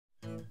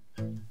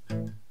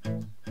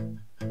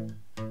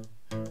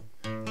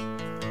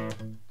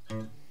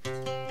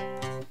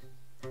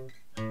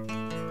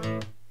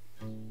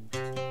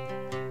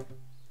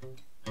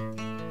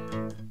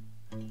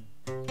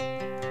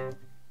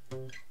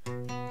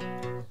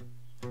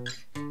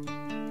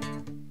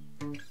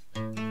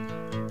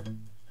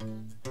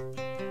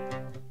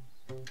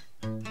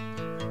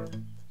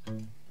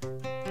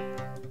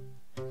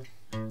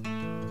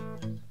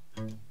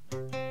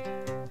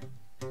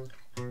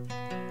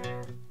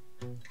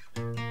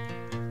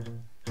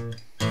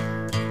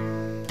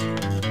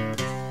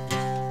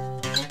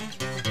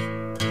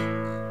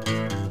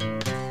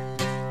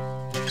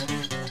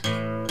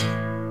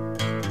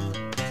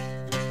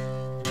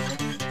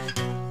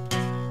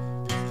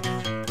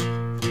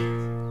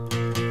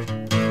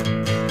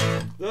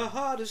The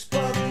hardest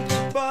button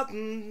to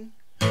button.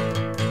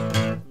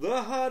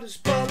 The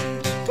hardest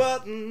button to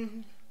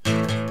button.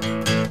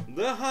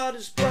 The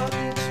hardest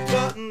button to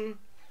button.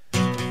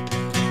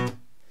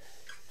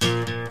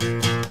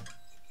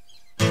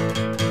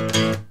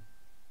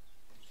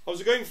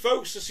 How's it going,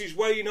 folks? This is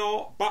Wayne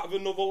Hart, back with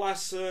another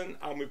lesson,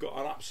 and we've got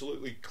an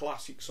absolutely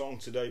classic song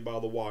today by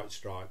the White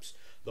Stripes,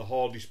 The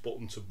Hardest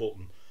Button to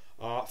Button.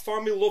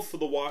 Found my love for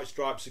the White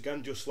Stripes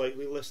again just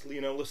lately,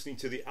 listening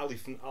to the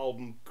Elephant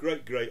album.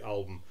 Great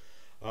album.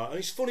 And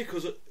it's funny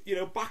because,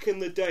 back in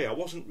the day I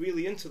wasn't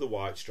really into the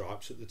White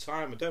Stripes at the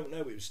time. I don't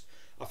know,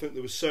 I think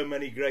there were so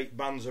many great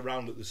bands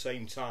around at the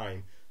same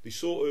time. They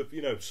sort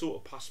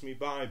of passed me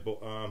by, but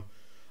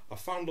I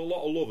found a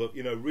lot of love.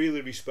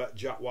 Really respect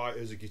Jack White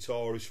as a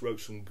guitarist.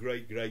 Wrote some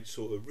great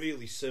sort of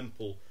really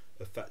simple,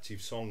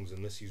 effective songs,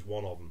 and this is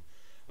one of them.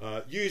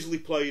 Usually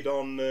played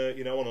on on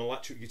an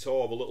electric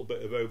guitar with a little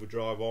bit of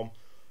overdrive on,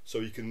 so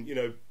you can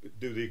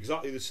do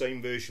exactly the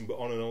same version but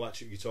on an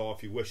electric guitar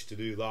if you wish to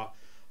do that.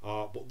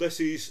 But this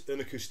is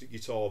an acoustic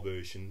guitar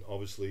version.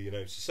 Obviously,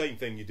 it's the same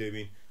thing you're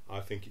doing.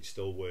 I think it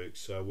still works.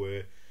 So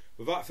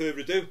without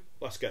further ado,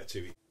 let's get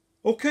to it.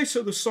 Okay,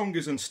 so the song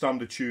is in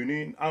standard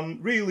tuning,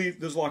 and really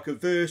there's like a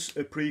verse,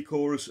 a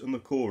pre-chorus and the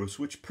chorus,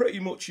 which pretty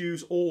much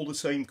use all the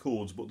same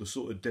chords, but the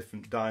sort of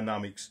different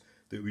dynamics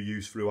that we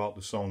use throughout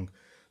the song.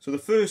 So the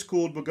first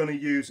chord we're going to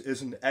use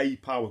is an A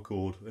power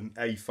chord, an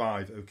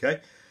A5,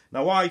 okay?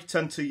 Now I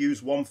tend to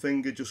use one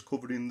finger just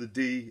covering the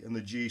D and the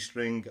G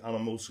string, and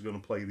I'm also going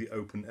to play the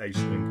open A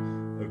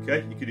string,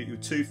 okay? You could do it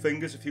with two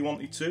fingers if you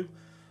wanted to,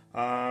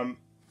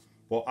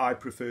 but I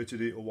prefer to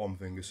do it with one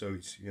finger, so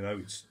it's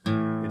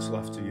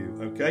left to you,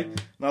 okay?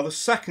 Now the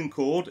second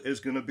chord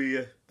is going to be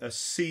a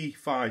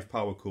C5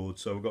 power chord.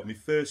 So I've got my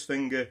first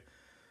finger,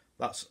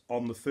 that's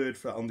on the 3rd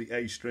fret on the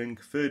A string,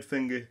 3rd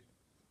finger,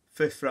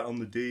 5th fret on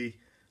the D,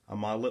 and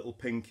my little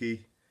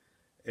pinky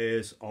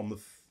is on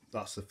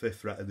that's the 5th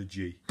fret of the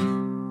G,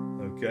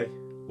 okay?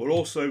 We're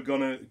also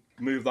going to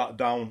move that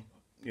down,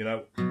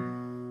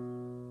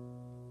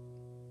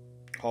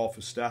 half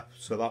a step,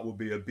 so that would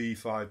be a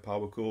B5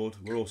 power chord.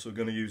 We're also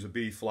going to use a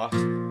B flat,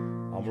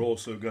 and we're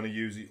also going to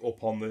use it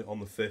up on the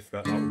 5th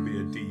fret. That would be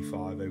a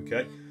D5,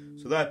 okay?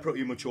 So they're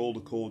pretty much all the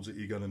chords that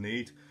you're going to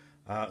need.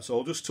 So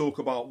I'll just talk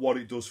about what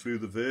it does through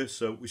the verse.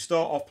 So we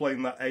start off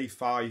playing that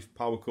A5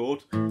 power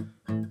chord,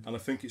 and I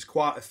think it's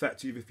quite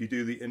effective if you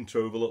do the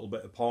intro with a little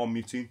bit of palm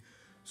muting.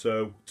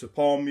 So to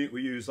palm mute,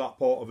 we use that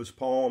part of his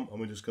palm,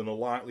 and we're just going to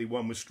lightly,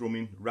 when we're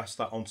strumming, rest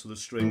that onto the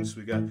strings. So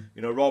we get,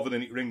 rather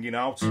than it ringing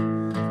out,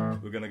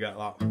 we're going to get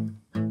that.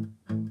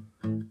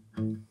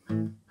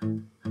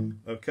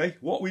 Okay,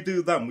 what we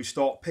do then, we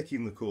start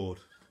picking the chord.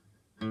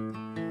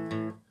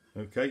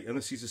 Okay, and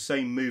this is the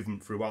same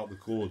movement throughout the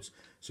chords.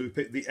 So we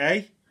pick the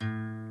A,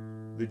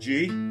 the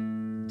G,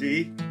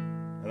 D,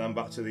 and then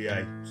back to the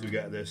A. So we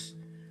get this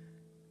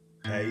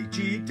A,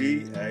 G,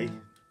 D, A,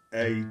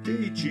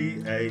 D,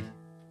 G, A.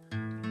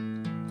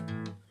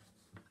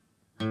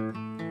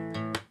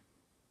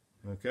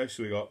 Okay,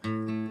 so we got,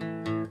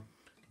 then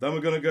we're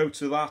going to go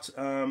to that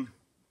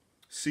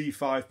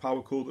C5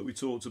 power chord that we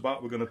talked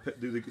about. We're going to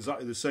do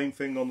exactly the same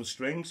thing on the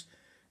strings.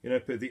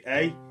 Pick the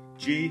A,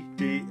 G,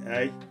 D,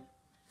 A,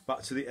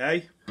 back to the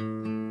A.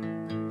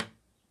 And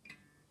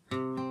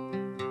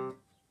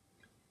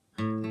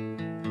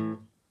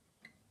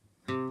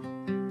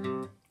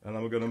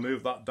then we're going to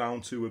move that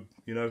down to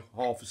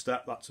half a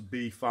step. That's a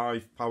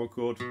B5 power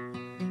chord.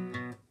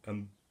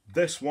 And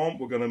this one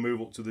we're going to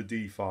move up to the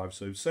D5.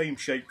 So same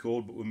shape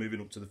chord, but we're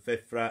moving up to the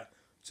 5th fret,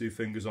 2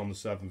 fingers on the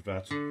 7th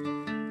fret.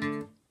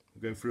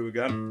 Go through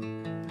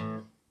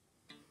again.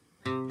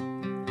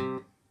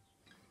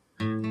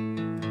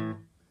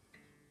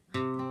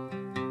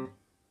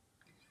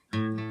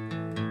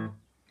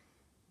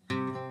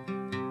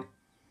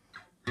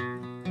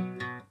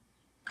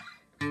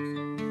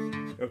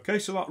 Okay,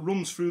 so that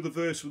runs through the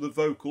verse with the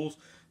vocals.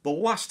 The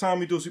last time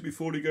he does it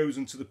before he goes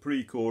into the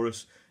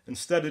pre-chorus,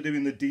 instead of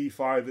doing the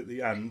D5 at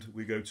the end,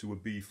 we go to a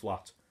B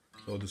flat.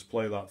 So I'll just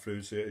play that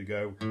through, so here we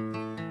go.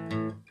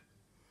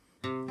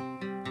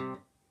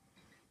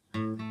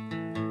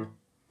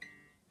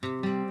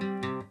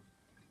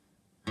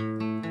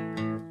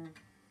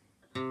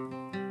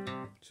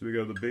 So we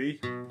go the B,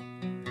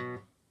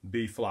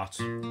 B flat.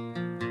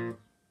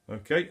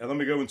 Okay, and then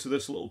we go into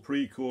this little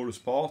pre-chorus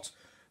part.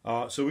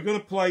 So we're going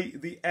to play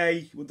the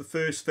A with the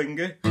first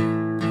finger,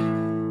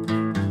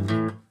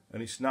 and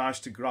it's nice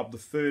to grab the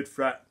 3rd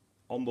fret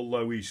on the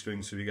low E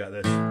string, so we get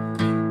this.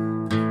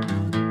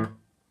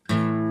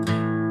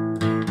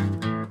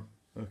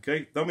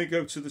 Okay, then we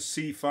go to the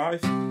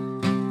C5,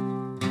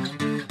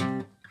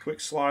 quick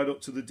slide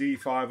up to the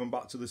D5 and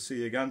back to the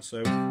C again,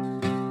 so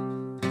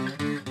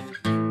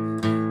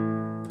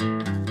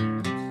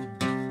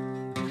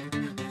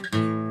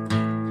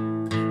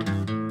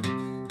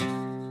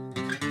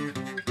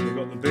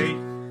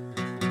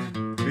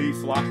B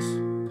flat.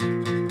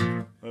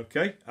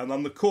 Okay, and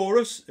then the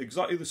chorus,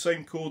 exactly the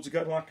same chords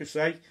again, like I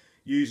say,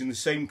 using the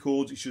same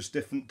chords, it's just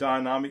different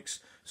dynamics.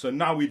 So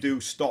now we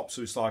do stop,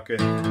 so it's like a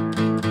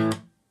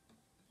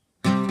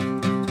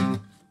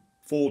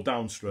 4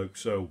 downstrokes.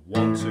 So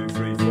 1, 2,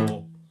 3,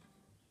 4.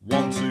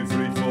 1, 2,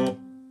 3, 4.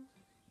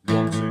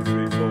 1, 2,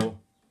 3, 4.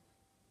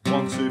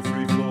 1, 2,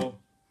 3, 4.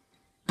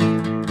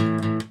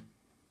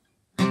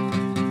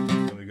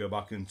 Let me go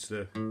back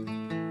into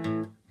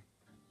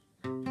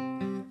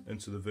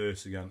the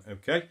verse again.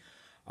 Okay.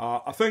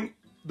 I think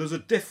there's a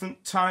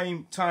different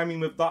timing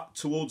with that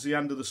towards the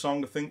end of the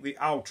song. I think the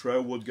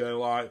outro would go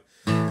like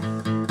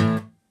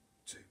 1,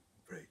 2,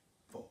 3,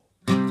 4.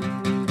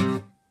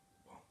 1,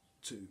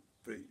 2,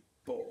 3,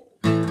 4.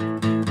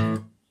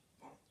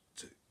 1,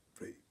 2,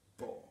 3,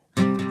 4.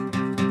 1,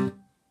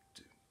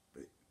 2,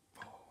 3,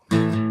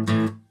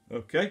 4.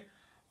 Okay,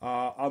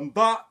 and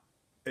that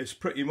is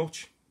pretty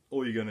much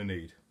all you're going to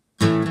need.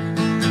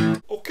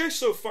 Okay,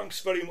 so thanks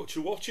very much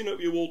for watching.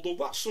 Hope you all dug.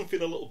 That's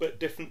something a little bit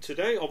different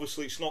today.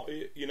 Obviously, it's not,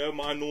 you know,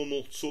 my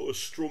normal sort of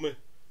strum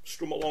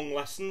along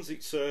lessons.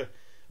 It's a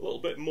little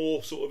bit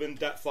more sort of in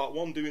depth, that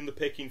one, doing the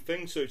picking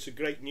thing. So it's a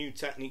great new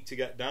technique to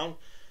get down.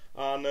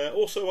 And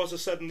also, as I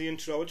said in the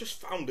intro, I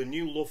just found a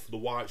new love for the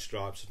White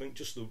Stripes. I think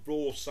just the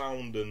raw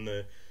sound, and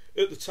at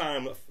the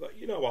time,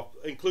 you know,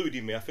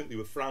 including me, I think they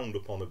were frowned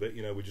upon a bit.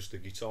 You know, with just a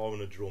guitar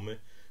and a drummer.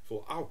 I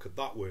thought, how could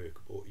that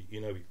work? But you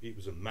know, it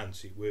was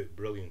immense. It worked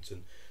brilliant.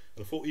 And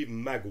I thought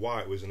even Meg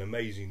White was an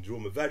amazing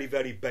drummer, very,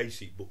 very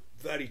basic, but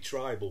very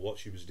tribal what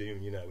she was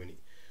doing, you know.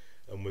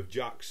 And with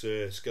Jack's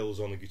skills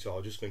on the guitar,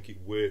 I just think it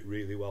worked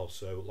really well.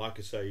 So, like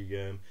I say,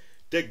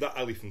 dig that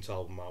Elephant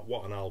album out.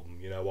 What an album,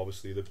 you know.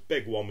 Obviously, the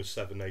big one was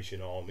Seven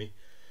Nation Army,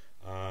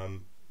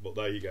 but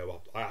there you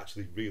go. I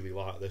actually really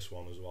like this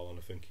one as well, and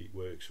I think it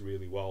works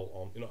really well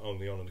on not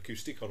only on an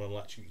acoustic, on an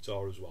electric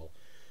guitar as well.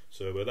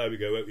 So there we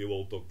go. Hope you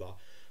all dug that.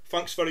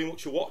 Thanks very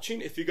much for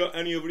watching. If you got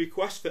any other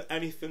requests for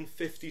anything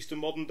 50s to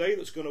modern day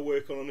that's going to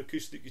work on an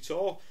acoustic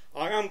guitar,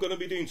 I am going to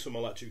be doing some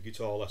electric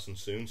guitar lessons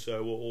soon.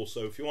 So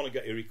also, if you want to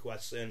get your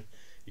requests in,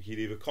 you can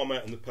either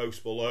comment in the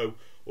post below,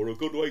 or a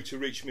good way to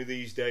reach me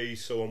these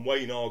days. So I'm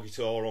Wayne R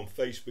Guitar on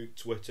Facebook,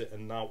 Twitter,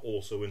 and now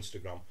also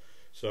Instagram.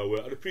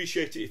 So I'd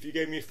appreciate it if you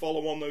gave me a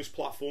follow on those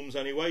platforms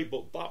anyway.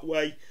 But that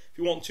way, if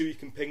you want to, you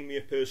can ping me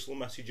a personal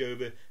message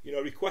over, you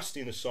know,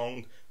 requesting a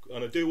song.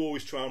 And I do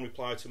always try and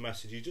reply to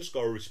messages. Just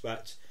got to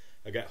respect.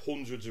 I get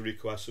hundreds of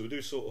requests, so we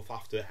do sort of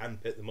have to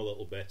handpick them a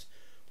little bit.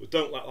 But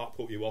don't let that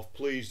put you off.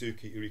 Please do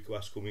keep your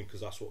requests coming, because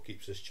that's what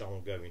keeps this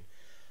channel going.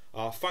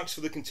 Thanks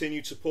for the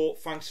continued support.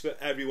 Thanks for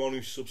everyone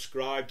who's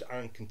subscribed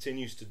and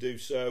continues to do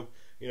so.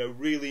 You know,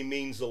 really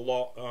means a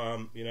lot.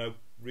 You know,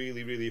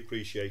 really, really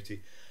appreciate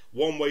it.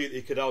 One way that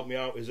you could help me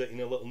out is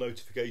hitting a little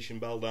notification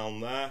bell down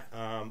there.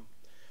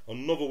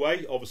 Another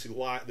way, obviously,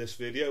 like this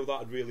video.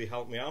 That'd really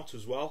help me out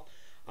as well.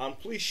 And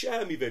please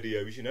share me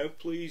videos. You know,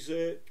 please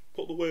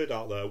put the word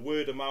out there.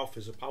 Word of mouth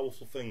is a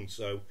powerful thing.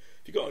 So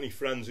if you've got any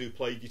friends who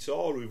play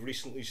guitar, who've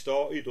recently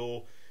started,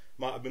 or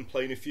might have been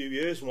playing a few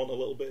years and want a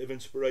little bit of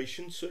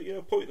inspiration, so, you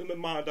know, point them in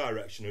my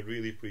direction. I'd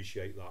really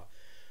appreciate that.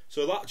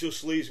 So that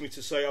just leaves me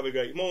to say have a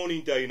great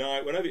morning, day,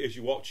 night, whenever it is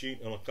you're watching,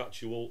 and I'll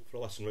catch you all for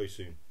a lesson very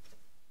soon.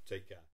 Take care.